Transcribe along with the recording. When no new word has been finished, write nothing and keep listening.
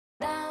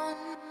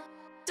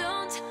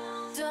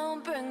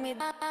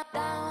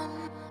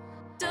down.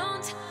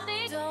 Don't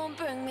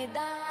bring me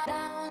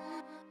down.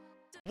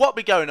 What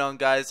be going on,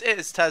 guys? It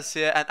is Taz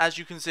here, and as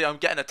you can see, I'm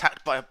getting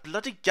attacked by a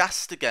bloody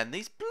ghast again.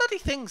 These bloody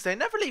things, they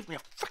never leave me a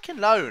freaking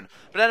alone.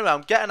 But anyway,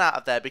 I'm getting out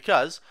of there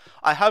because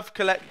I have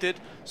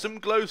collected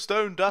some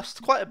glowstone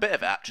dust, quite a bit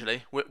of it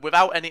actually,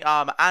 without any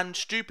armor, and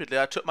stupidly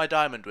I took my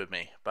diamond with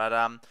me.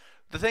 But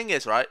the thing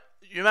is, right,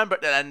 you remember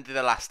at the end of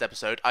the last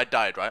episode, I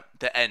died, right?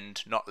 The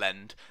end, not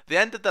lend. The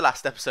end of the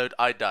last episode,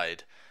 I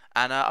died.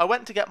 And I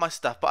went to get my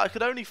stuff, but I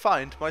could only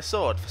find my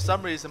sword. For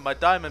some reason, my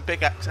diamond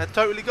pickaxe had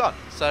totally gone.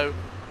 So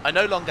I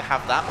no longer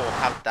have that, or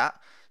had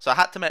that. So I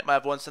had to make my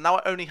other one, so now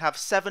I only have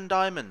 7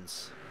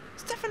 diamonds.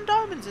 7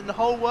 diamonds in the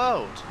whole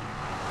world.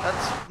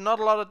 That's not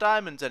a lot of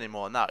diamonds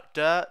anymore. Now,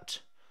 dirt,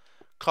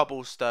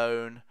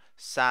 cobblestone,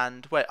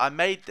 sand. Wait, I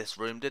made this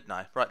room, didn't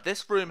I? Right,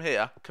 this room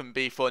here can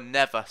be for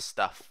never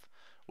stuff.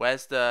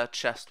 Where's the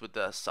chest with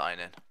the sign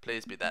in?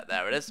 Please be there.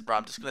 There it is. Right,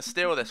 I'm just going to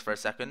steal this for a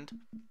second.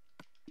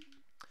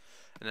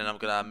 And then I'm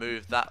going to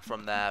move that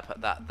from there,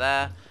 put that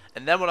there.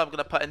 And then what I'm going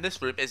to put in this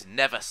room is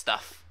never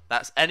stuff.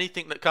 That's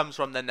anything that comes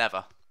from the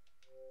nether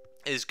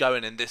is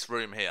going in this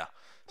room here.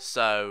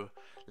 So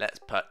let's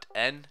put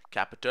N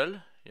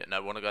capital. Yeah,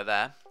 no, we want to go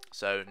there.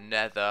 So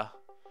nether.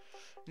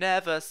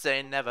 Never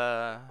say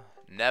never.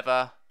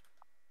 Never.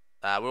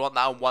 We want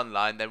that on one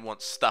line. Then we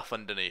want stuff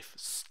underneath.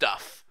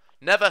 Stuff.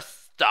 Never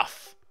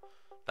stuff.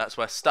 That's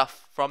where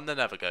stuff from the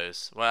nether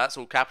goes. Well, that's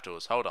all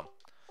capitals. Hold on.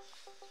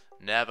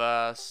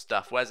 Never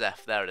stuff. Where's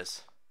F? There it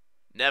is.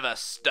 Never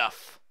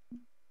stuff.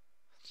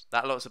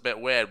 That looks a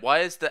bit weird. Why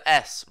is the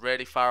S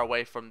really far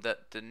away from the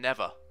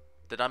never?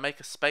 Did I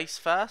make a space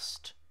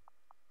first?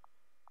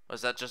 Or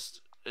is that just...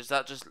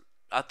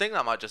 I think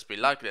that might just be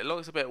like it. It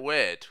looks a bit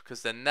weird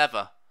because the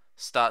never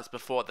starts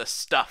before the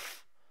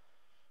stuff.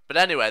 But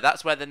anyway,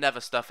 that's where the never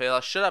stuff is. I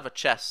should have a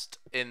chest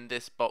in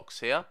this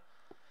box here.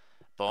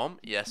 Boom.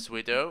 Yes,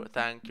 we do.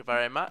 Thank you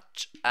very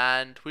much.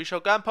 And we shall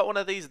go and put one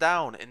of these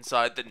down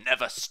inside the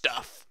never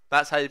stuff.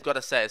 That's how you've got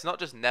to say it. It's not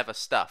just never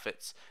stuff.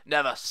 It's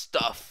never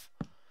stuff.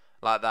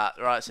 Like that.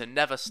 Right, so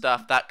never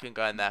stuff. That can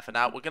go in there for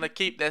now. We're going to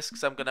keep this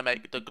because I'm going to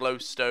make the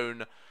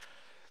glowstone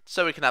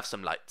so we can have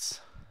some lights.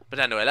 But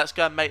anyway, let's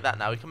go and make that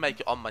now. We can make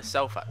it on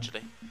myself,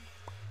 actually.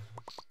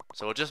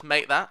 So we'll just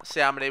make that. See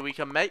how many we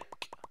can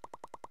make.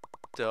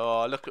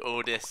 Oh, look at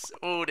all this.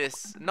 All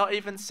this. Not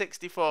even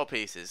 64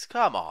 pieces.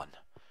 Come on.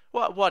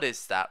 What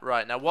is that?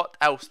 Right, now what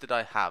else did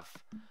I have?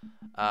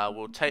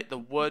 We'll take the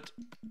wood.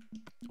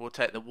 We'll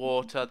take the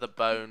water, the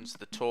bones,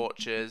 the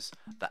torches,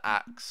 the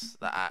axe,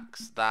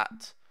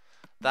 that.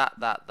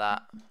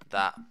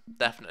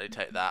 Definitely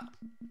take that.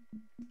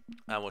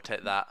 And we'll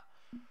take that.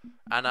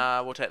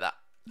 And we'll take that.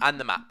 And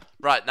the map.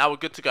 Right, now we're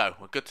good to go.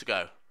 We're good to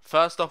go.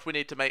 First off, we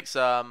need to make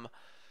some,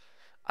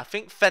 I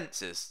think,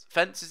 fences.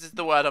 Fences is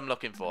the word I'm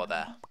looking for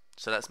there.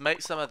 So let's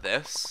make some of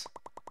this.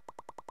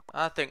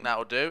 I think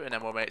that'll do. And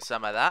then we'll make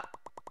some of that.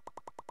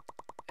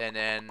 And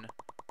then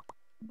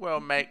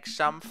we'll make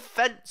some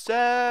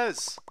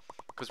fences.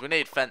 Because we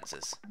need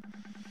fences.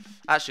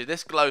 Actually,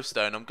 this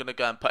glowstone, I'm going to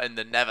go and put in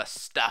the nether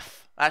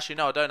stuff. Actually,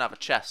 no, I don't have a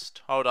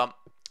chest. Hold on.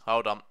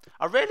 Hold on.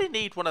 I really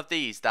need one of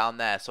these down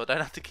there so I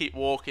don't have to keep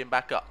walking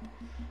back up.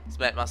 Let's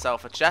make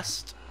myself a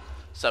chest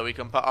so we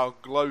can put our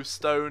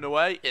glowstone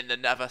away in the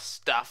nether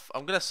stuff.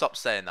 I'm going to stop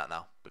saying that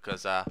now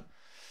because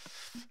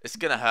it's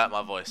going to hurt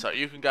my voice. So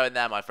you can go in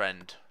there, my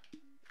friend.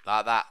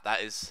 Like that.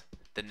 That is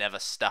the nether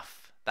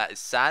stuff. That is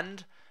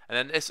sand. And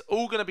then it's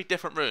all going to be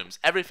different rooms.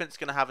 Everything's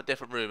going to have a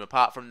different room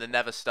apart from the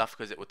nether stuff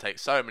because it will take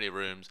so many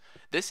rooms.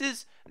 This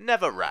is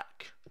nether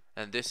rack.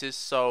 And this is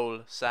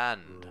soul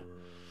sand.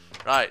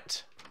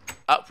 Right.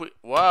 Up we...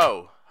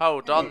 Whoa.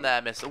 Hold on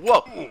there, mister.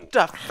 Whoa.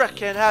 The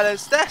frickin' hell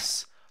is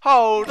this?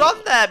 Hold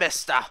on there,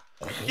 mister.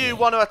 You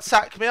want to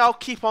attack me? I'll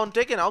keep on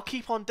digging. I'll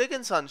keep on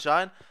digging,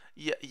 sunshine.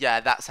 Yeah,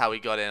 that's how he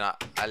got in.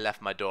 I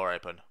left my door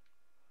open.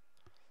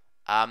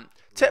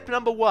 Tip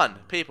number 1,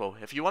 people.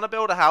 If you want to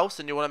build a house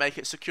and you want to make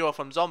it secure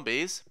from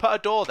zombies, put a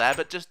door there,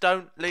 but just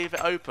don't leave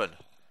it open.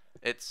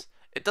 It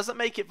doesn't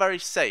make it very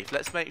safe.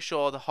 Let's make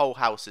sure the whole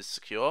house is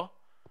secure.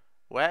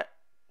 Where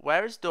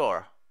is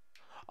Dora?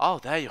 Oh,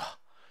 there you are.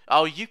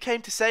 Oh, you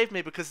came to save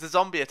me because the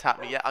zombie attacked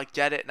me. Yeah, I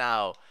get it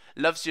now.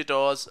 Loves your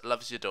doors,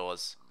 loves your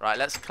doors. Right,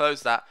 let's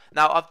close that.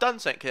 Now, I've done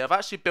something here. I've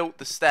actually built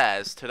the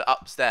stairs to the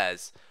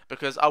upstairs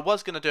because I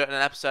was going to do it in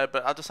an episode,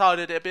 but I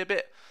decided it'd be a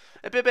bit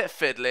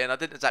fiddly and I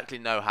didn't exactly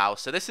know how.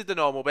 So this is the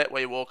normal bit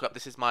where you walk up.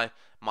 This is my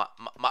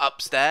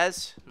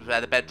upstairs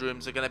where the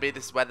bedrooms are going to be.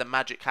 This is where the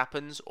magic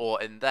happens,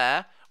 or in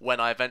there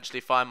when I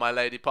eventually find my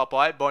Lady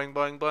Popeye. Boing,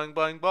 boing, boing,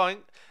 boing, boing.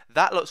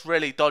 That looks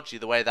really dodgy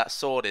the way that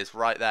sword is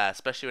right there,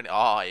 especially when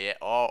oh yeah,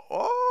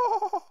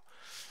 oh.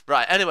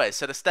 Right, anyway,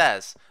 so the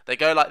stairs, they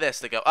go like this.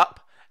 They go up,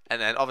 and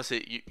then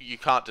obviously you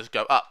can't just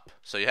go up,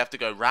 so you have to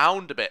go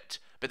round a bit.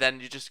 But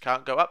then you just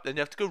can't go up, then you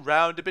have to go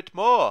round a bit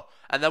more.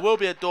 And there will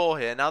be a door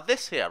here. Now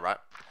this here, right,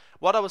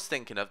 what I was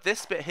thinking of,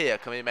 this bit here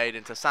can be made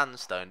into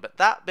sandstone, but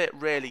that bit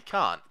really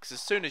can't, because as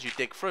soon as you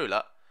dig through,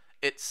 look,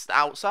 it's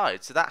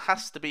outside, so that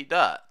has to be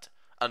dirt,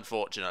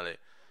 unfortunately.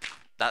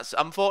 That's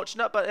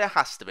unfortunate, but it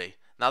has to be.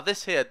 Now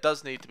this here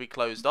does need to be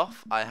closed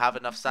off. I have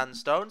enough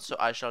sandstone, so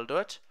I shall do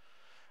it.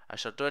 I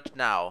shall do it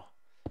now,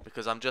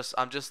 because I'm just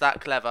that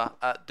clever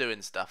at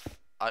doing stuff.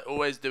 I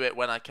always do it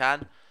when I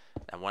can,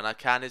 and when I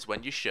can is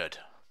when you should.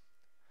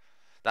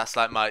 That's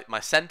like my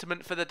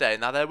sentiment for the day.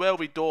 Now there will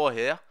be door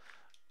here,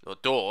 or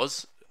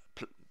doors,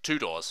 2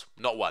 doors,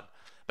 not 1.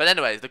 But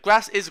anyways, the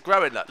grass is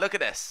growing. Look at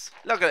this.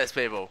 Look at this,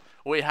 people.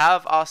 We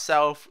have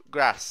ourselves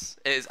grass.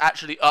 It is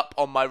actually up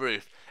on my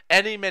roof.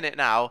 Any minute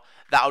now,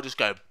 that'll just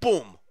go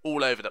boom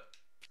all over the...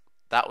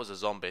 That was a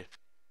zombie.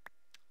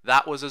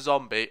 That was a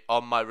zombie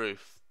on my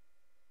roof.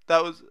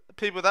 That was...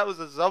 People, that was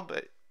a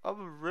zombie on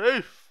the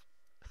roof.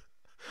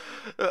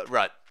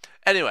 Right.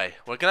 Anyway,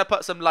 we're going to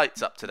put some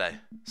lights up today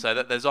so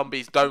that the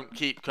zombies don't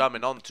keep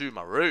coming onto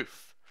my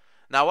roof.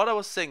 Now, what I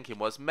was thinking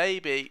was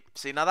maybe...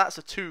 See, now that's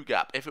a 2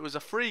 gap. If it was a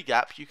 3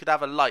 gap, you could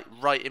have a light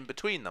right in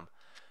between them.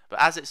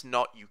 But as it's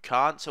not, you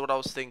can't. So what I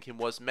was thinking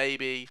was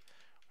maybe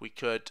we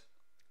could...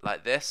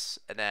 like this,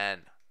 and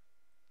then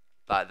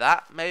like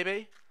that,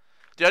 maybe.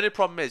 The only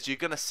problem is you're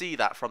going to see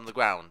that from the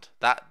ground.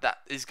 That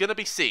is going to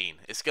be seen.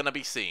 It's going to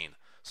be seen.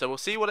 So we'll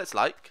see what it's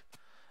like.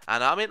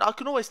 And I mean, I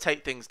can always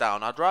take things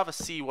down. I'd rather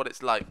see what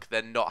it's like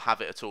than not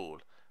have it at all.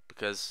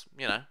 Because,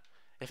 you know,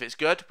 if it's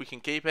good, we can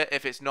keep it.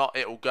 If it's not,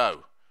 it'll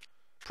go.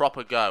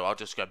 Proper go. I'll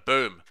just go,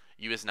 boom.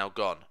 You is now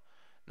gone.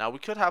 Now, we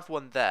could have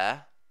one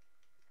there.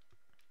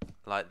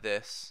 Like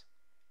this.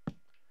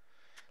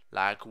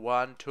 Like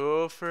 1,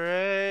 2,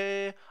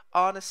 3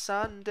 on a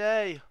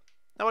Sunday.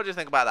 Now, what do you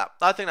think about that?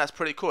 I think that's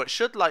pretty cool. It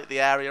should light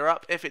the area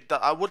up. If it does,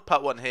 I would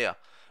put one here,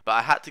 but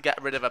I had to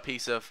get rid of a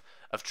piece of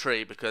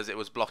tree because it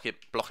was blocking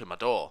my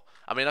door.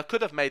 I mean, I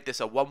could have made this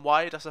a 1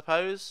 wide, I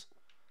suppose.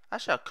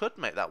 Actually, I could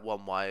make that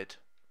 1 wide.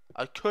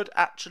 I could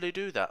actually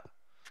do that.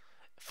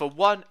 For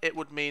 1, it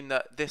would mean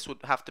that this would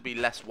have to be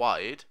less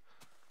wide.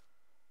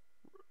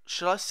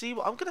 Shall I see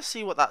what... I'm going to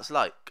see what that's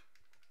like.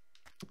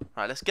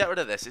 Right, let's get rid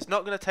of this. It's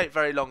not going to take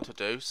very long to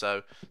do,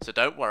 so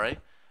don't worry.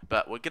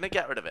 But we're going to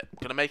get rid of it. I'm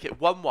going to make it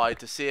 1 wide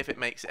to see if it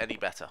makes it any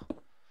better.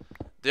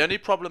 The only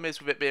problem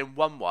is with it being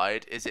 1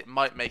 wide is it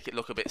might make it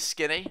look a bit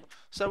skinny.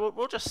 So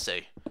we'll just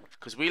see.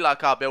 Because we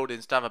like our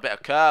buildings to have a bit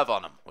of curve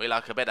on them. We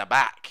like a bit of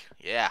back.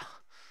 Yeah.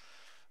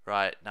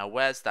 Right, now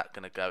where's that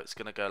going to go? It's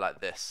going to go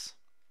like this.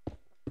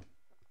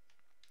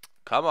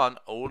 Come on,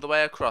 all the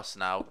way across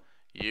now.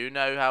 You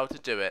know how to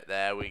do it.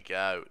 There we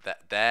go.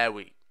 There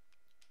we...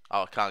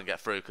 Oh, I can't get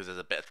through because there's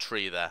a bit of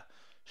tree there.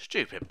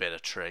 Stupid bit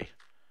of tree.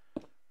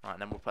 Right,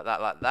 and then we'll put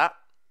that like that.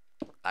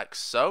 Like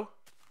so.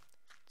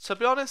 To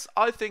be honest,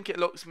 I think it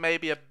looks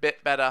maybe a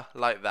bit better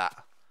like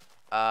that.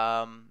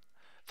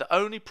 The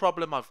only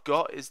problem I've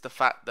got is the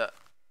fact that,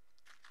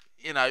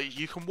 you know,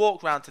 you can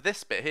walk around to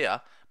this bit here,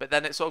 but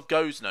then it sort of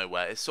goes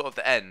nowhere. It's sort of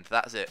the end.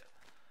 That's it.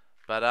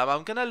 But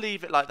I'm going to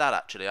leave it like that,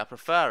 actually. I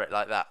prefer it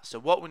like that. So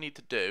what we need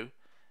to do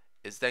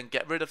is then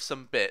get rid of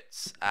some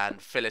bits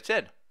and fill it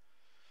in.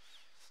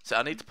 So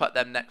I need to put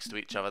them next to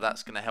each other.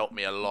 That's going to help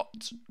me a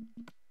lot.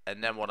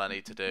 And then what I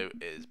need to do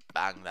is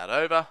bang that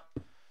over.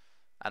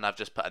 And I've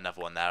just put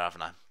another one there,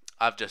 haven't I?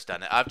 I've just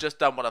done it. I've just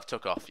done what I've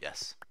took off.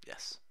 Yes.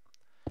 Yes.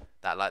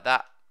 That like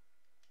that.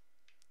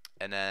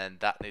 And then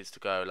that needs to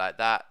go like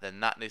that. Then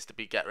that needs to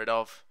be get rid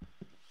of.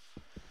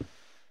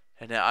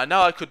 And then I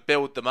know I could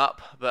build them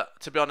up. But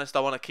to be honest, I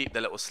want to keep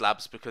the little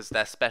slabs because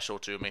they're special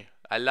to me.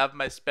 I love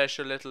my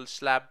special little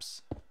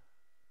slabs.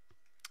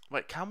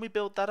 Wait, can we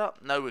build that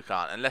up? No, we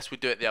can't, unless we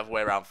do it the other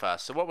way around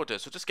first. So what we'll do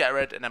is we'll just get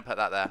rid and then put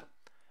that there.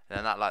 And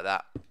then that like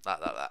that,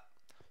 that.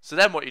 So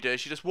then what you do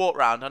is you just walk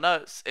around. I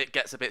know it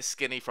gets a bit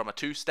skinny from a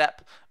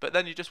 2-step, but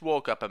then you just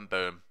walk up and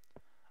boom.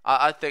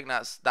 I think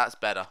that's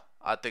better.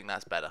 I think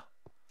that's better.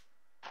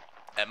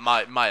 In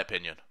my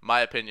opinion.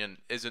 My opinion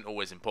isn't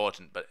always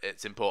important, but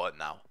it's important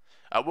now.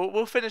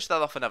 We'll finish that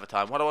off another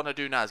time. What I want to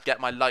do now is get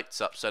my lights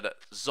up so that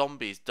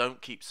zombies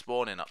don't keep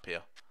spawning up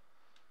here.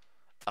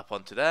 Up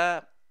onto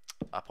there.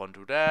 Up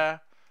onto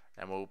there,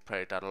 and we'll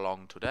put that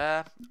along to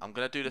there. I'm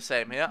going to do the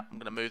same here. I'm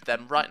going to move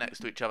them right next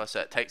to each other so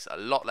it takes a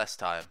lot less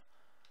time.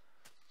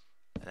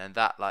 And then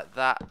that, like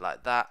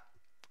that,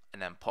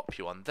 and then pop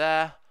you on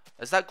there.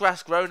 Has that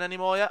grass grown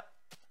anymore yet?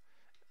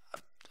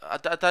 I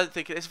don't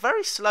think it's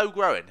very slow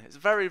growing. It's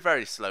very,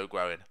 very slow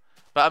growing.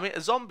 But I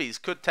mean, zombies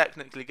could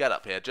technically get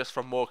up here just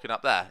from walking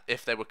up there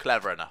if they were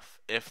clever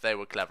enough. If they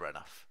were clever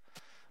enough.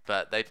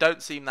 But they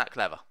don't seem that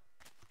clever.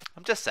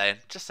 I'm just saying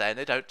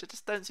they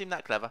just don't seem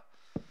that clever.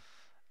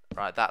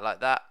 Right, that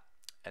like that,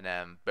 and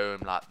then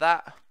boom like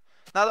that.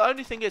 Now the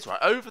only thing is, right,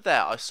 over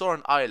there I saw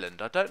an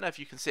island. I don't know if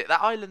you can see it.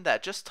 That island there,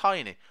 just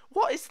tiny.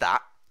 What is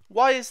that?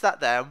 Why is that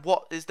there, and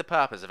what is the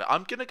purpose of it?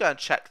 I'm gonna go and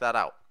check that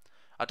out.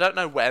 I don't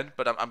know when,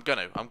 but I'm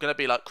gonna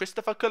be like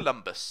Christopher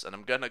Columbus, and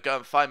I'm gonna go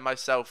and find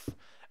myself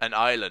an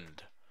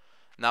island.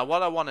 Now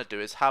what I want to do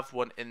is have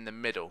one in the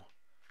middle.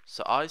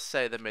 So I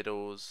say the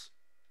middle's...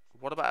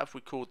 What about if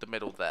we called the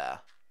middle there?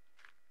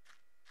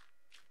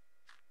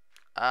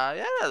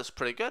 Yeah, that's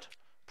pretty good.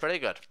 Pretty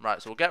good.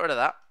 Right, so we'll get rid of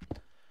that.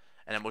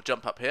 And then we'll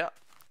jump up here.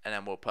 And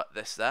then we'll put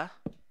this there.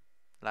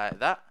 Like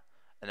that.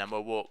 And then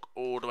we'll walk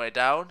all the way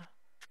down.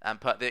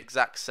 And put the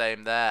exact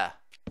same there.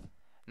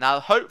 Now,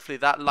 hopefully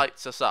that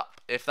lights us up.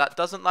 If that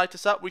doesn't light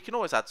us up, we can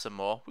always add some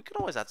more.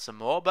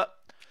 But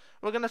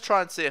we're going to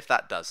try and see if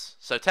that does.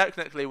 So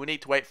technically, we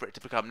need to wait for it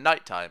to become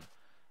nighttime.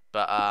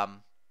 But,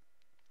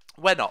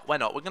 we're not. We're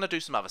going to do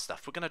some other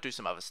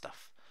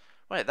stuff.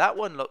 Wait, that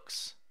one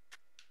looks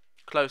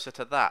closer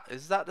to that.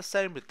 Is that the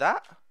same with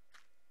that?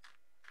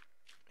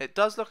 It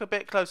does look a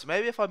bit closer.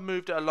 Maybe if I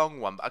moved it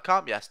along one, but I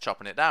can't be asked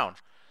chopping it down.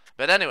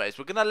 But anyways,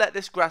 we're going to let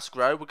this grass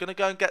grow. We're going to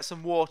go and get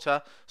some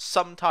water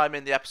sometime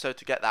in the episode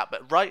to get that.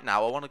 But right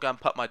now, I want to go and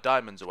put my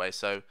diamonds away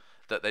so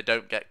that they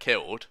don't get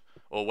killed.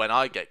 Or when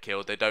I get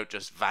killed, they don't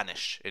just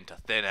vanish into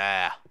thin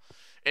air.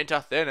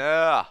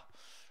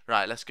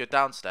 Right, let's go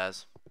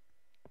downstairs.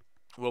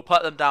 We'll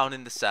put them down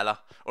in the cellar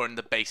or in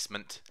the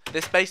basement.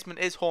 This basement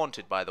is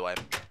haunted, by the way.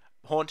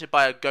 Haunted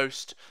by a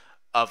ghost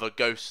of a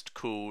ghost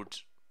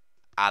called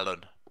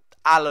Alan.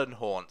 Alan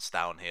haunts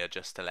down here,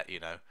 just to let you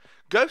know.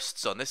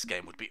 Ghosts on this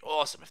game would be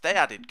awesome if they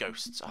added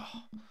ghosts.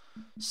 Oh,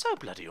 so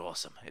bloody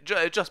awesome.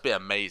 It'd just be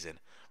amazing.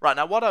 Right,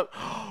 now what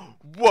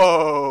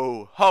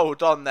whoa!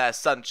 Hold on there,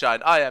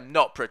 sunshine. I am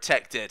not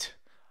protected.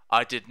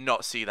 I did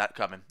not see that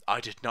coming.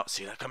 I'm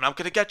going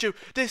to get you.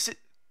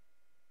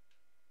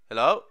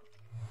 Hello?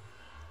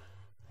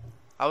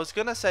 I was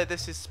going to say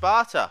this is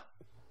Sparta.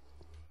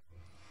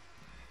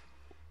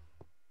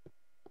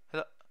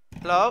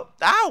 Hello?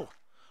 Ow!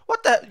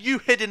 What the?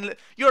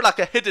 You're like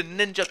a hidden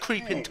ninja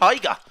creeping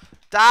tiger.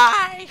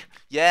 Die!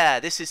 Yeah,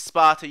 this is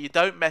Sparta. You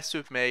don't mess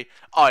with me.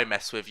 I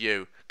mess with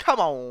you. Come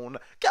on.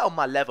 Get on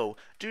my level.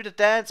 Do the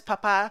dance,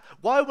 papa.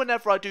 Why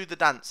whenever I do the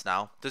dance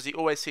now, does he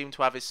always seem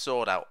to have his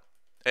sword out?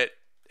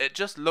 It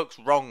just looks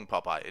wrong,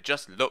 Popeye. It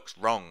just looks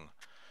wrong.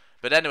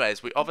 But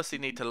anyways, we obviously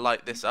need to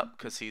light this up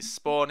because he's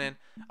spawning.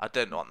 I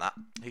don't want that.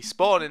 He's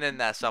spawning in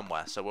there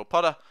somewhere. So we'll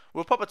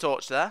pop a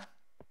torch there.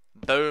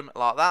 Boom,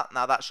 like that.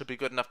 Now that should be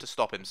good enough to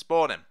stop him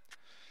spawning.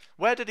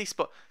 Where did he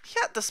spawn? He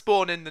had to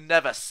spawn in the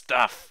nether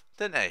stuff,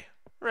 didn't he?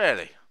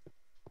 Really?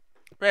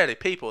 Really,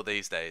 people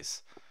these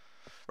days.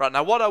 Right,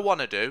 now what I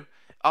want to do...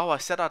 Oh, I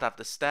said I'd have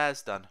the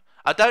stairs done.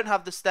 I don't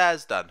have the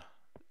stairs done.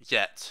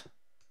 Yet.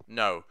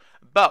 No.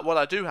 But what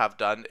I do have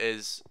done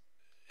is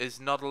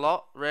not a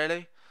lot,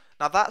 really.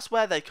 Now that's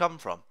where they come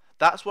from.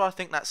 That's where I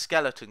think that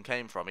skeleton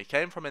came from. He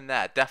came from in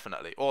there,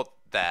 definitely. Or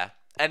there.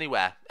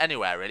 Anywhere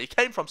really. He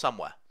came from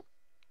somewhere.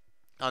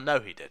 I know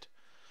he did.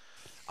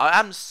 I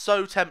am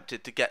so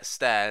tempted to get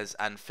stairs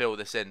and fill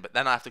this in, but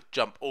then I have to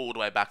jump all the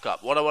way back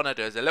up. What I want to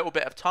do is a little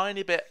bit of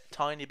tiny bit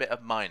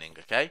of mining,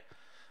 okay?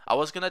 I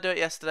was going to do it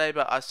yesterday,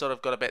 but I sort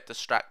of got a bit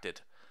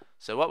distracted.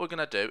 So what we're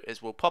going to do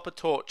is we'll pop a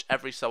torch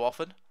every so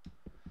often,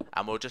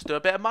 and we'll just do a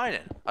bit of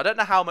mining. I don't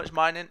know how much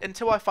mining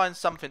until I find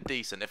something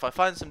decent. If I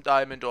find some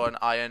diamond or an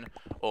iron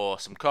or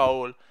some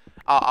coal,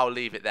 I'll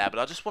leave it there. But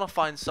I just want to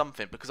find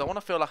something because I want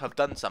to feel like I've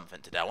done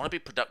something today. I want to be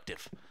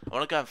productive. I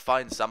want to go and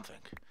find something.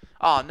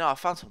 Oh no, I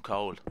found some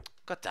coal.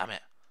 God damn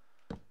it.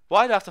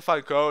 Why do I have to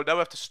find coal? Now we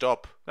have to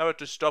stop. Now we have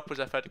to stop because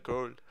I found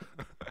coal.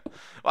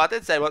 Well, I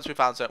did say once we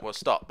found something we'll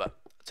stop, but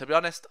to be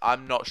honest,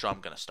 I'm not sure I'm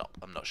going to stop.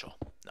 I'm not sure.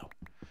 No.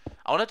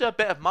 I want to do a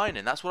bit of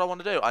mining. That's what I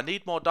want to do. I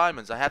need more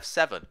diamonds. I have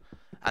 7.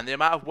 And the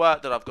amount of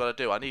work that I've got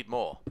to do, I need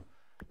more.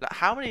 Like,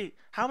 how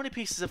many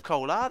pieces of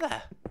coal are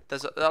there?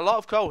 There's a lot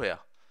of coal here.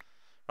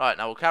 Right,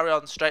 now we'll carry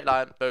on. Straight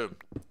line. Boom.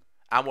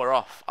 And we're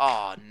off.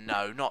 Oh,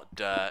 no, not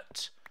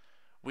dirt.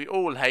 We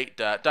all hate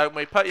dirt, don't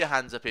we? Put your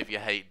hands up if you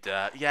hate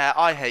dirt. Yeah,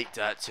 I hate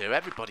dirt too.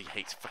 Everybody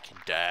hates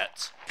freaking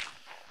dirt.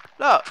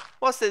 Look,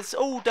 what's this? It's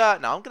all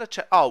dirt now. I'm going to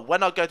check. Oh,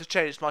 when I go to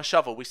change my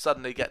shovel, we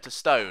suddenly get to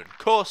stone. Of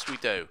course we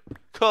do.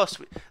 Of course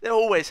we... It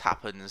always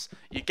happens.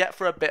 You get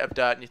for a bit of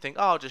dirt and you think,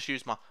 oh, I'll just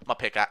use my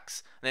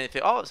pickaxe. And then you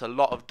think, oh, it's a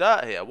lot of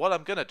dirt here. What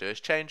I'm going to do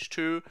is change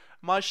to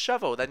my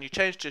shovel. Then you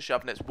change to your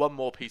shovel and it's one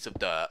more piece of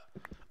dirt.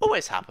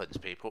 Always happens,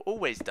 people.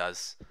 Always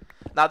does.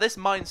 Now, this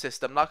mine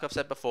system, like I've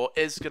said before,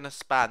 is going to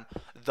span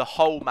the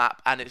whole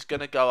map, and it's going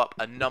to go up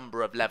a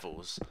number of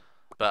levels.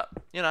 But,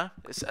 you know,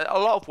 it's a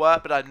lot of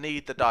work, but I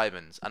need the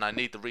diamonds, and I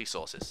need the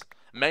resources.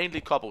 Mainly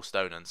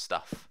cobblestone and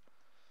stuff.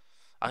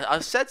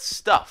 I've said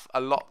stuff a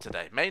lot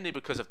today, mainly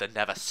because of the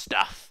nether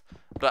stuff.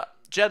 But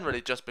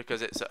generally just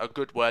because it's a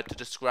good word to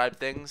describe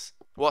things.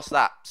 What's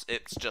that?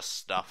 It's just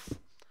stuff.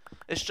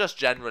 It's just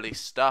generally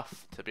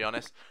stuff, to be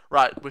honest.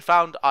 Right, we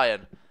found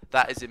iron.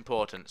 That is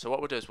important. So what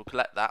we'll do is we'll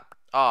collect that.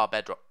 Ah,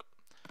 bedrock.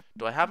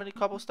 Do I have any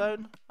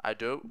cobblestone? I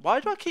do. Why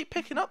do I keep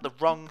picking up the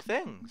wrong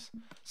things?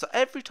 So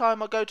every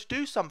time I go to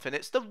do something,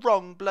 it's the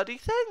wrong bloody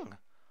thing.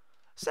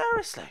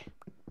 Seriously.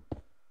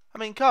 I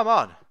mean, come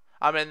on.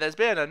 I mean, there's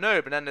being a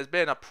noob and then there's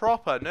being a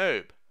proper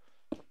noob.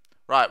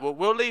 Right, well,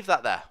 we'll leave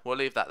that there. We'll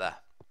leave that there.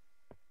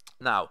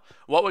 Now,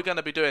 what we're going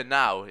to be doing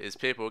now is,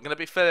 people, we're going to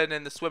be filling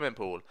in the swimming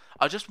pool.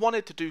 I just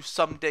wanted to do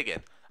some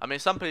digging. I mean,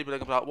 some people are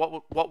going to be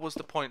like, what was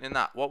the point in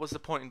that? What was the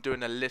point in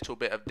doing a little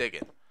bit of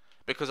digging?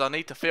 Because I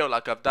need to feel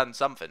like I've done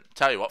something.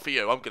 Tell you what, for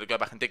you, I'm going to go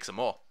back and dig some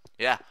more.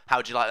 Yeah,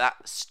 how'd you like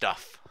that?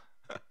 Stuff.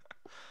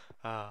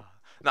 Now,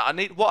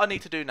 what I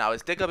need to do now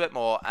is dig a bit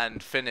more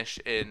and finish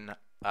in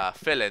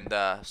fill in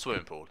the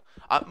swimming pool.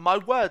 My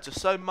words are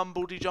so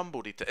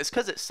mumbledy-jumbledy. It's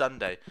because it's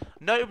Sunday.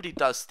 Nobody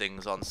does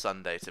things on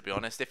Sunday, to be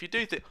honest. If you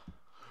do think...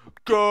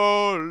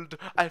 Gold!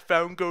 I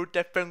found gold,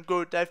 I found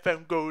gold, I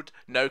found gold.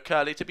 No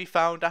curly to be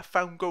found. I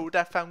found gold,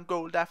 I found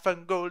gold, I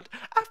found gold.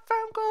 I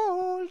found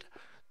gold.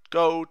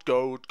 Gold,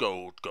 gold,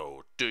 gold,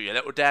 gold. Do your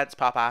little dance,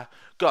 Popeye.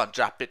 Go on,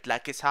 drop it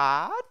like it's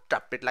hot.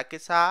 Drop it like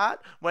it's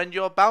hot. When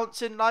you're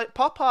bouncing like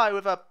Popeye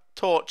with a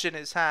torch in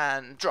his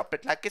hand. Drop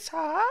it like it's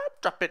hot.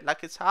 Drop it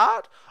like it's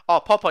hot.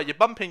 Oh, Popeye, you're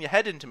bumping your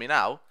head into me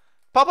now.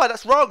 Popeye,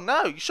 that's wrong.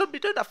 No, you shouldn't be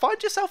doing that.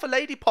 Find yourself a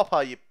lady,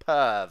 Popeye, you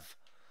perv.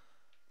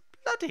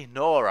 Bloody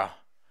Nora.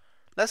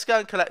 Let's go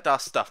and collect our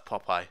stuff,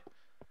 Popeye.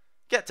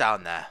 Get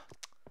down there.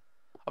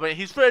 I mean,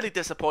 he's really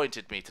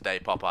disappointed me today,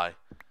 Popeye.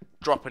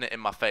 Dropping it in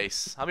my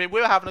face. I mean,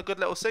 we were having a good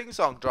little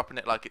sing-song, dropping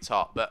it like it's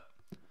hot, but...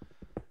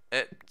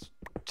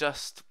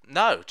 Just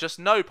no,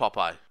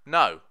 Popeye.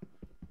 No.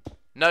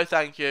 No,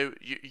 thank you.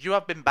 You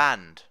have been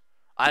banned.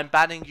 I am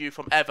banning you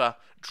from ever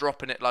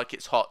dropping it like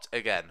it's hot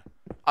again.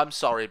 I'm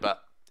sorry,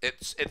 but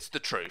it's the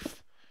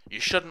truth. You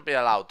shouldn't be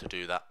allowed to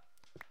do that.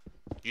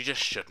 You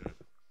just shouldn't.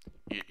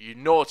 You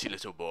naughty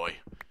little boy.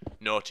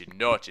 Naughty,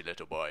 naughty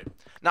little boy.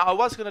 Now, I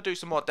was going to do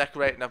some more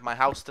decorating of my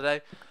house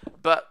today,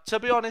 but to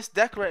be honest,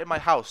 decorating my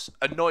house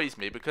annoys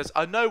me because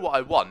I know what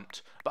I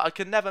want, but I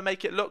can never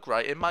make it look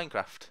right in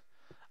Minecraft.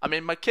 I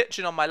mean, my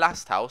kitchen on my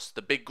last house,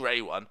 the big grey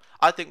one,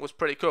 I think was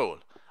pretty cool.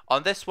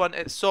 On this one,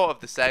 it's sort of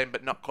the same,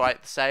 but not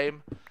quite the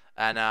same,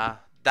 and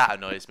that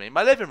annoys me.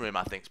 My living room,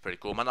 I think, is pretty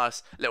cool. My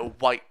nice little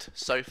white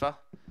sofa.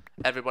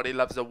 Everybody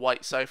loves a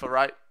white sofa,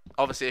 right?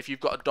 Obviously, if you've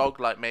got a dog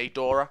like me,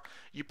 Dora,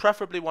 you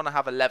preferably want to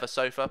have a leather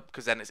sofa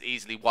because then it's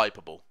easily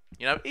wipeable.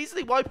 You know,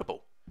 easily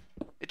wipeable.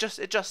 It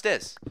just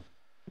is.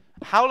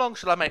 How long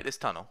shall I make this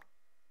tunnel?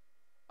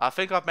 I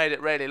think I've made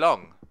it really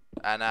long.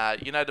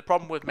 And, you know, the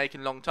problem with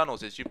making long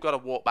tunnels is you've got to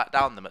walk back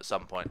down them at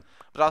some point.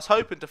 But I was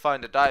hoping to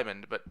find a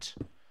diamond, but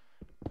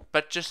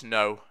just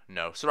no.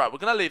 So, right, we're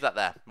going to leave that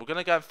there. We're going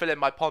to go and fill in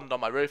my pond on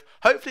my roof.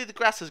 Hopefully the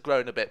grass has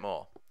grown a bit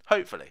more.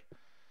 Hopefully.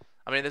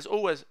 I mean, there's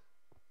always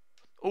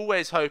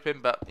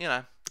hoping, but, you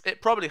know,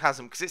 it probably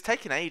hasn't because it's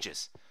taking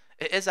ages.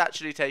 It is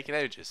actually taking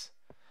ages.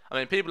 I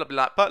mean, people have been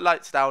like, put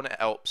lights down, it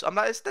helps. I'm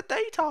like, it's the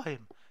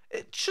daytime.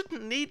 It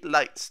shouldn't need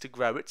lights to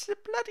grow. It's the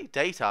bloody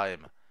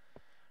daytime.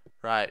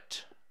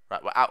 Right,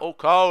 we're out. Oh,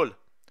 coal.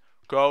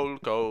 Coal.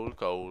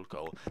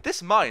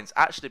 This mine's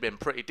actually been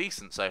pretty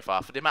decent so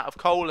far for the amount of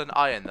coal and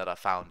iron that I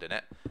found in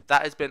it.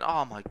 That has been,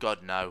 oh my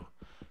god, no.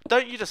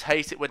 Don't you just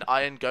hate it when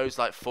iron goes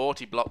like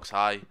 40 blocks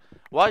high?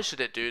 Why does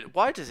it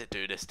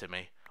do this to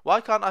me?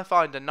 Why can't I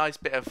find a nice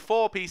bit of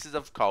 4 pieces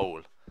of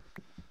coal?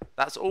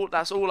 That's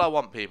all I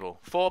want, people.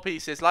 4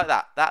 pieces like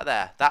that.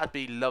 That'd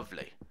be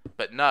lovely.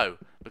 But no,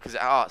 because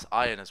it's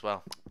iron as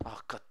well. Oh,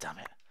 god damn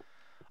it.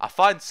 I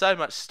find so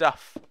much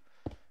stuff.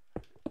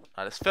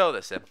 Right, let's fill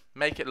this in.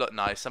 Make it look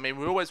nice. I mean,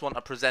 we always want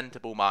a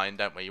presentable mine,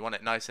 don't we? You want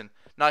it nice and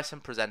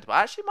presentable.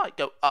 I actually might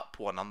go up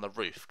one on the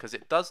roof because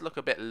it does look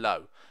a bit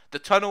low. The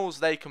tunnels,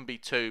 they can be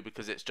 2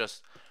 because it's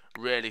just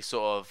really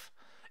sort of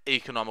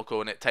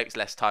economical and it takes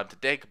less time to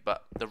dig,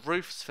 but the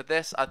roofs for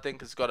this I think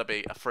has got to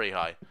be a 3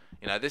 high.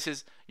 You know, this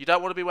is, you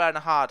don't want to be wearing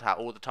a hard hat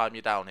all the time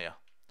you're down here.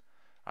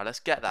 Alright, let's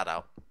get that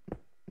out.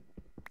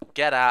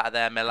 Get out of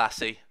there, my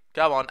lassie.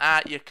 Go on,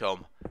 out you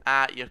come.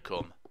 Out you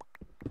come.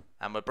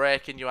 And we're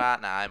breaking you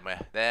out now, aren't we?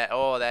 There,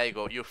 oh, there you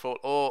go. You fall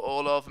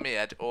all over me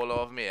head, all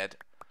over me head.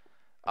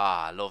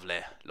 Ah,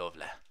 lovely.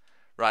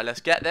 Right, let's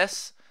get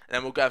this, and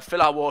then we'll go and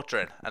fill our water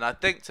in. And I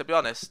think, to be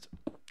honest,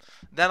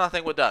 then I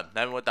think we're done.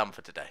 Then we're done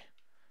for today.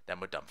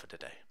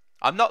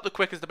 I'm not the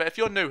quickest, but if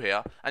you're new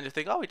here and you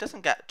think, oh, he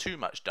doesn't get too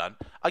much done,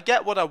 I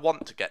get what I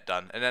want to get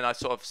done, and then I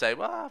sort of say,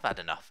 well, I've had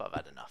enough.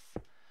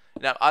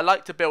 You know, I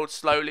like to build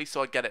slowly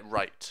so I get it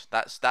right.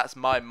 That's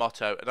my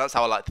motto, and that's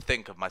how I like to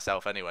think of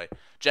myself anyway.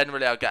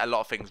 Generally, I get a lot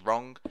of things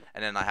wrong,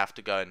 and then I have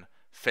to go and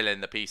fill in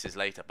the pieces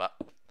later, but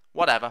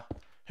whatever.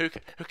 Who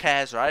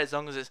cares, right? As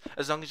long as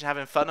you're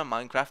having fun on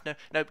Minecraft,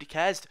 nobody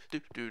cares.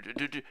 Do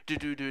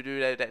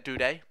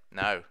they?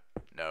 No.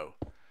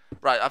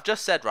 Right, I've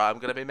just said, right, I'm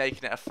going to be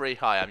making it a 3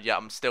 high.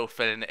 I'm still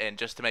filling it in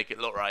just to make it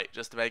look right.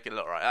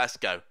 Let's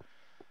go.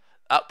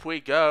 Up we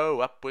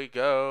go.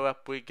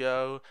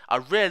 I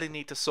really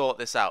need to sort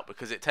this out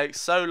because it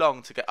takes so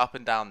long to get up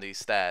and down these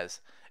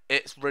stairs.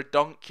 It's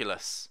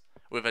redonkulous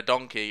with a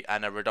donkey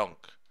and a redonk.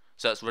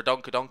 So it's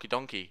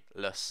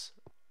redonkulous.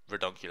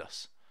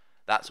 Redonkulous.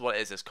 That's what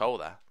it is. There's coal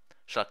there.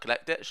 Shall I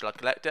collect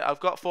it? I've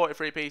got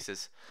 43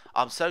 pieces.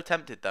 I'm so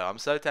tempted, though.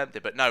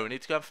 But no, we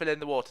need to go and fill in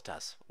the water,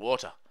 Taz.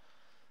 Water.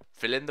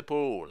 Fill in the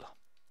pool.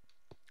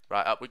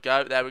 Right, up we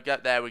go. There we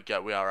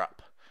go. We are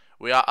up.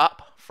 We are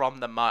up from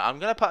the mine. I'm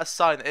going to put a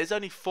sign that is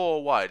only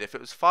 4 wide. If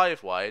it was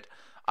 5 wide,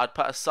 I'd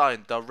put a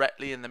sign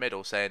directly in the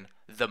middle saying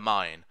the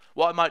mine.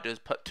 What I might do is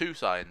put 2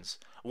 signs.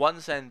 One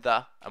saying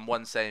the and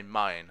one saying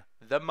mine.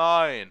 The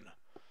mine.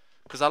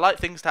 Because I like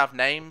things to have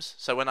names.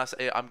 So when I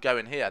say I'm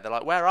going here, they're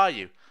like, where are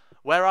you?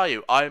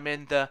 I'm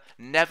in the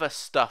never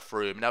stuff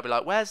room. And they'll be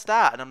like, where's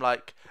that? And I'm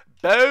like,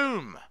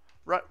 boom.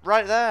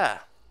 Right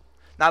there.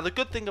 Now, the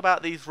good thing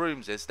about these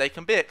rooms is they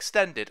can be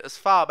extended as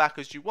far back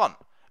as you want,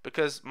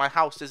 because my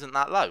house isn't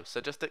that low, so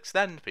just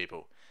extend,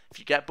 people. If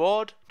you get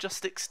bored,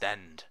 just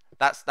extend.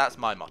 That's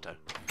my motto.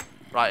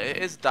 Right, it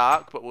is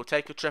dark, but we'll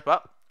take a trip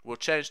up. We'll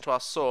change to our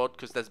sword,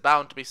 because there's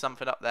bound to be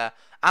something up there.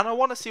 And I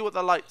want to see what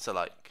the lights are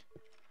like.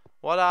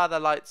 What are the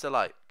lights are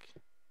like?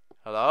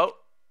 Hello?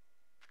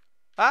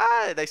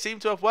 Ah, they seem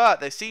to have worked.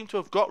 They seem to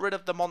have got rid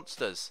of the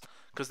monsters,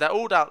 because they're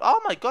all down.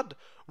 Oh my god.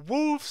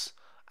 Wolves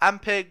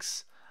and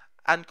pigs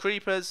and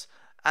creepers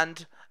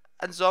and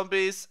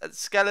zombies and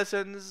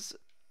skeletons.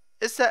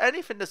 Is there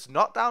anything that's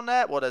not down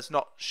there? Well, there's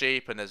not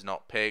sheep and there's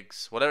not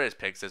pigs. Well, there is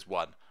pigs, there's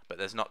one. But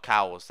there's not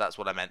cows. That's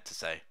what I meant to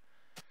say.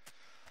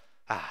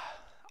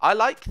 I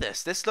like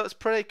this. This looks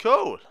pretty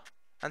cool.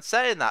 And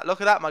saying that, look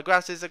at that. My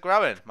grasses are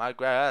growing. My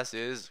grass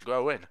is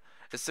growing.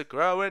 It's a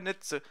growing.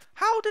 It's a...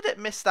 How did it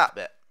miss that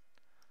bit?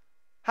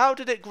 How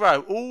did it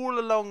grow all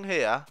along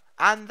here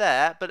and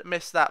there, but it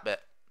missed that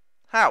bit?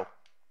 How?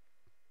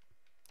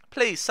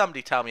 Please,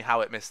 somebody tell me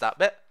how it missed that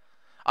bit.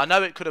 I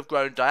know it could have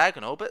grown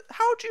diagonal, but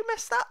how do you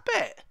miss that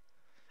bit?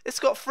 It's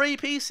got 3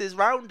 pieces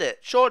round it.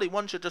 Surely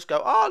one should just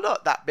go, oh,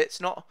 look, that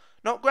bit's not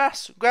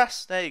grass.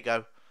 Grass. There you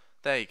go.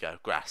 There you go.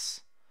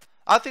 Grass.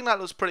 I think that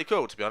looks pretty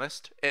cool, to be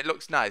honest. It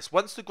looks nice.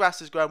 Once the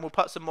grass is grown, we'll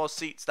put some more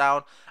seats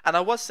down. And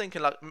I was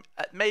thinking like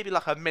maybe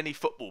like a mini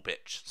football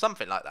pitch.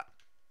 Something like that.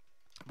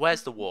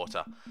 Where's the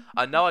water?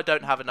 I know I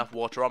don't have enough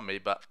water on me,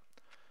 but,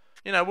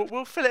 you know,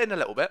 we'll fill it in a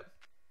little bit.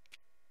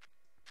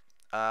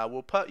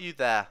 We'll put you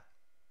there.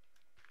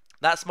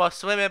 That's my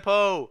swimming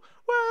pool.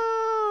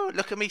 Woo!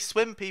 Look at me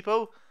swim,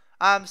 people.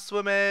 I'm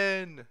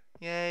swimming.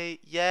 Yay,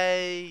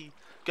 yay.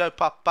 Go,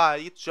 Papa.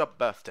 It's your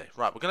birthday.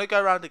 Right, we're going to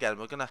go around again.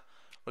 We're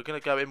gonna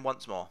go in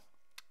once more.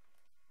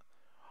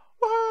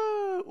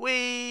 Woo!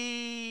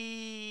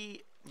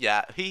 Wee!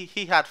 Yeah,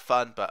 he had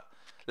fun, but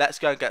let's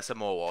go and get some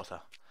more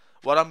water.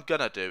 What I'm going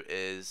to do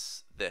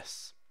is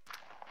this.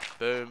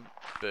 Boom,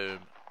 boom,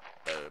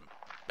 boom,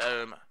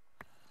 boom.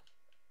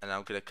 And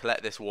I'm going to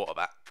collect this water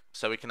back,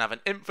 so we can have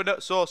an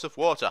infinite source of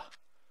water.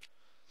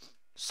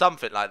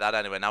 Something like that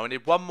anyway. Now we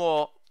need one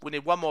more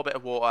bit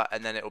of water,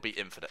 and then it'll be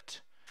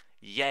infinite.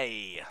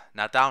 Yay.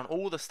 Now down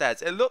all the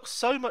stairs. It looks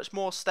so much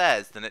more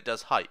stairs than it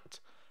does height.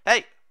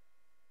 Hey.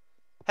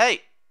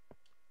 Hey.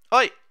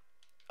 Oi.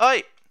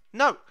 Oi.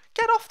 No.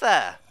 Get off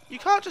there. You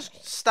can't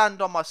just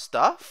stand on my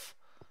stuff.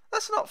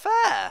 That's not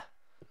fair.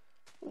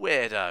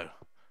 Weirdo.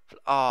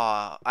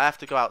 Ah, I have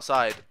to go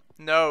outside.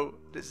 No,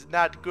 this is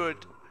not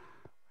good.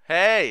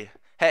 Hey,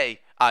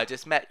 hey, I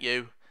just met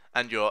you,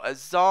 and you're a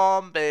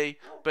zombie,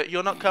 but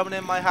you're not coming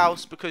in my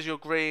house because you're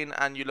green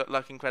and you look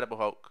like Incredible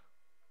Hulk.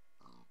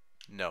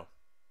 No.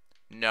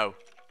 No.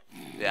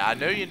 Yeah, I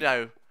know you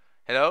know.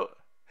 Hello?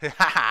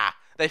 Haha,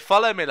 they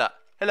follow me, look.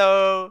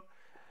 Hello?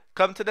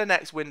 Come to the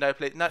next window,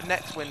 please. No,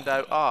 next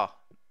window. Ah.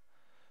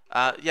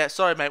 Yeah,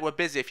 sorry, mate, we're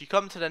busy. If you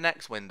come to the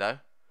next window.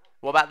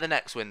 What about the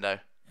next window?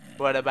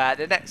 What about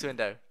the next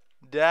window?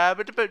 What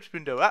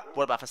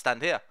about if I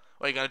stand here?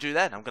 What are you going to do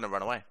then? I'm going to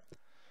run away.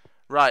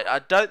 Right, I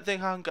don't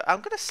think I'm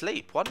going to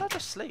sleep. Why don't I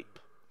just sleep?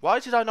 Why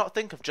did I not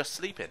think of just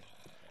sleeping?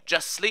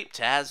 Just sleep,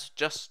 Taz.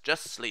 Just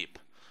sleep.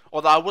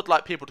 Although I would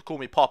like people to call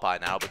me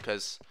Popeye now,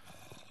 because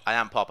I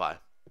am Popeye.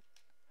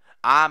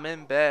 I'm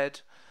in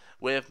bed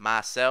with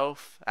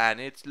myself and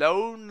it's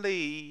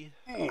lonely.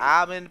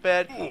 I'm in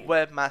bed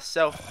with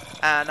myself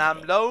and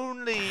I'm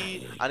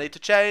lonely. I need to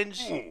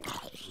change.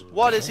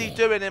 What is he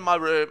doing in my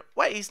room?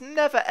 Wait, he's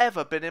never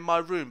ever been in my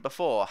room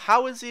before.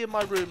 How is he in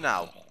my room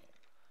now?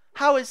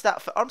 How is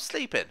that for... I'm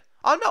sleeping.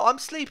 Oh no, I'm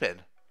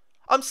sleeping.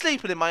 I'm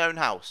sleeping in my own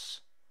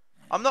house.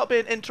 I'm not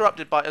being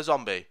interrupted by a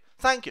zombie.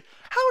 Thank you.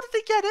 How did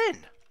they get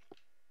in?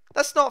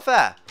 That's not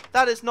fair.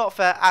 That is not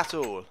fair at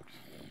all.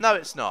 No,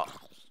 it's not.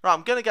 Right,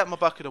 I'm going to get my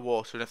bucket of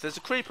water, and if there's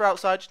a creeper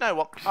outside, you know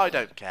what? I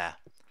don't care.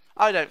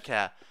 I don't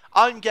care.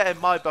 I'm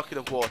getting my bucket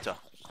of water.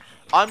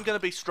 I'm going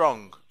to be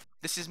strong.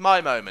 This is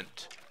my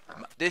moment.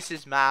 This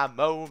is my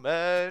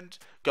moment.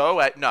 Go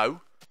away.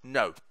 No.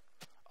 No.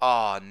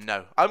 Oh,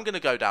 no. I'm going to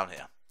go down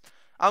here.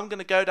 I'm going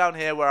to go down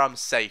here where I'm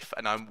safe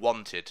and I'm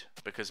wanted,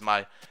 because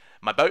my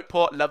boat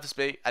port loves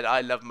me, and I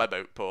love my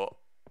boat port.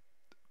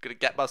 I'm going to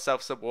get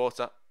myself some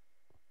water.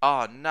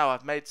 Oh, no,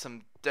 I've made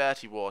some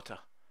dirty water.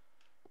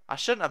 I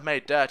shouldn't have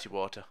made dirty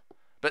water.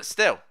 But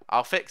still,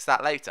 I'll fix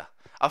that later.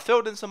 I've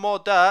filled in some more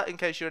dirt, in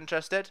case you're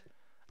interested.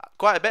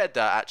 Quite a bit of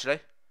dirt, actually.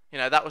 You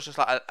know, that was just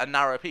like a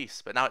narrow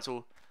piece, but now it's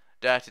all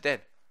dirted in.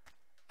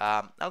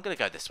 I'm going to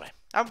go this way.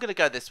 I'm going to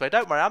go this way.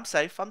 Don't worry, I'm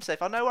safe. I'm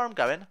safe. I know where I'm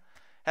going.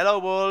 Hello,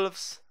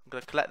 wolves. I'm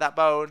going to collect that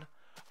bone.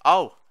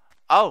 Oh.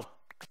 Oh.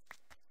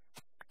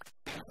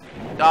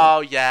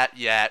 Oh, yeah,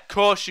 yeah. Of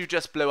course you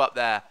just blew up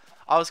there.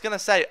 I was going to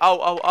say,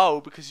 oh,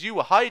 because you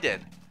were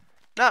hiding.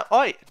 No,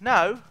 oi,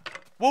 no.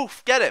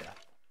 Wolf, get him.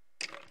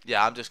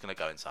 Yeah, I'm just going to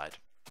go inside.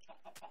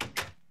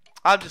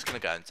 I'm just going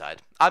to go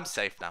inside. I'm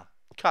safe now.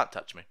 Can't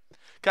touch me.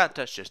 Can't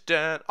touch this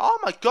dirt. Oh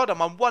my god,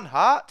 I'm on 1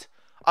 heart.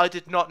 I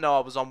did not know I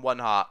was on 1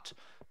 heart.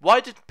 Why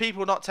did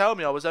people not tell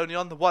me I was only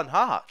on the 1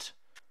 heart?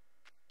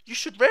 You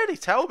should really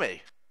tell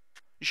me.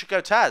 You should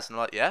go, Taz. And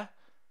I'm like, yeah?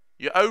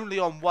 you're only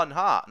on 1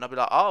 heart. And I'll be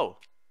like, oh,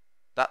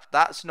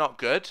 that's not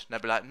good. And they'll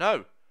be like,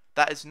 no,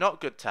 that is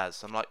not good,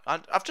 Taz. I'm like,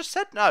 I've just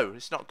said no,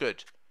 it's not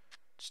good.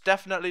 It's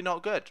definitely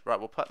not good. Right,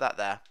 we'll put that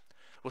there.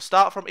 We'll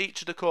start from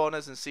each of the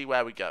corners and see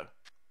where we go.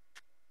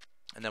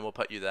 And then we'll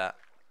put you there.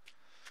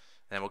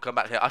 And then we'll come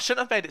back here. I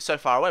shouldn't have made it so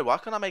far away. Why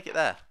can't I make it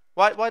there?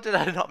 Why did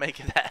I not make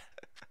it there?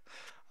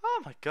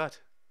 Oh my god.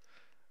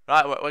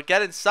 Right, we're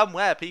getting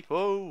somewhere,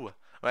 people.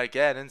 We're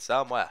getting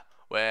somewhere.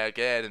 We're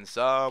getting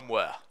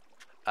somewhere.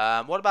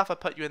 What about if I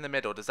put you in the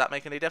middle? Does that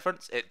make any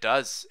difference? It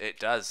does. It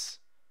does.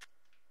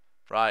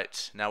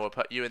 Right, now we'll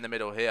put you in the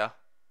middle here.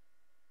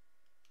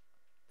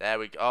 There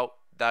we go. Oh,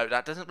 no,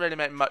 that doesn't really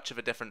make much of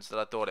a difference that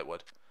I thought it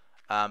would.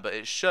 But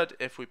it should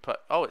if we put...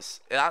 Oh,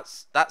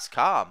 that's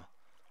calm.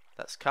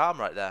 That's calm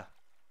right there.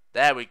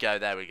 There we go,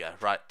 there we go.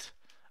 Right.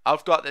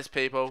 I've got this,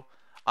 people.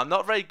 I'm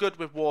not very good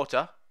with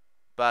water,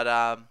 but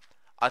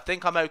I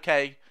think I'm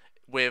okay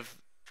with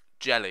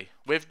jelly.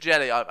 With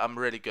jelly, I'm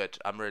really good.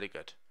 I'm really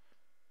good.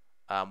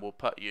 We'll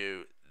put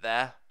you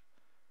there.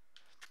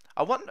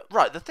 I want...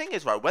 Right, the thing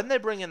is, right, when they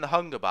bring in the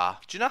hunger bar,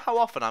 do you know how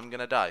often I'm going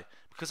to die?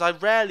 Because I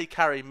rarely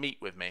carry meat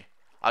with me.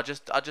 I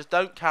just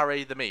don't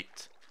carry the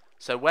meat.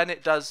 So when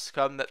it does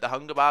come that the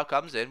hunger bar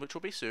comes in, which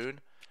will be soon,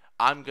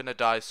 I'm going to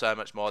die so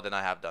much more than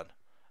I have done.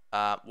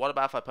 What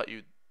about if I put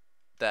you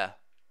there?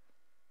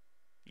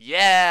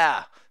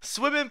 Yeah!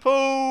 Swimming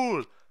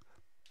pool!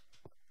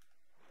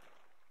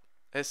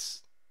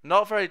 It's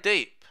not very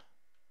deep.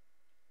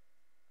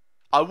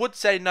 I would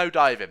say no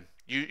diving.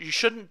 You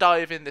shouldn't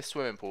dive in this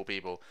swimming pool,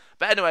 people.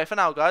 But anyway, for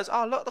now, guys,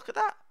 oh, look at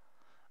that.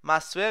 My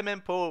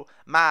swimming pool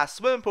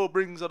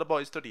brings all the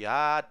boys to the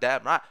yard.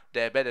 Damn right,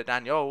 they're better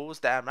than yours.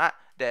 Damn right,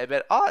 they're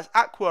better. Oh, it's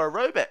aqua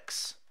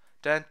aerobics.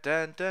 Dun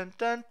dun dun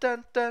dun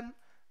dun dun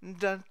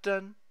dun dun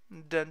dun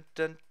dun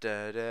dun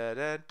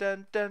dun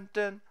dun dun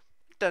dun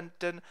dun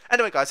dun.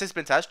 Anyway, guys, this has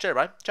been Taz.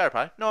 Cherry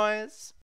pie noise.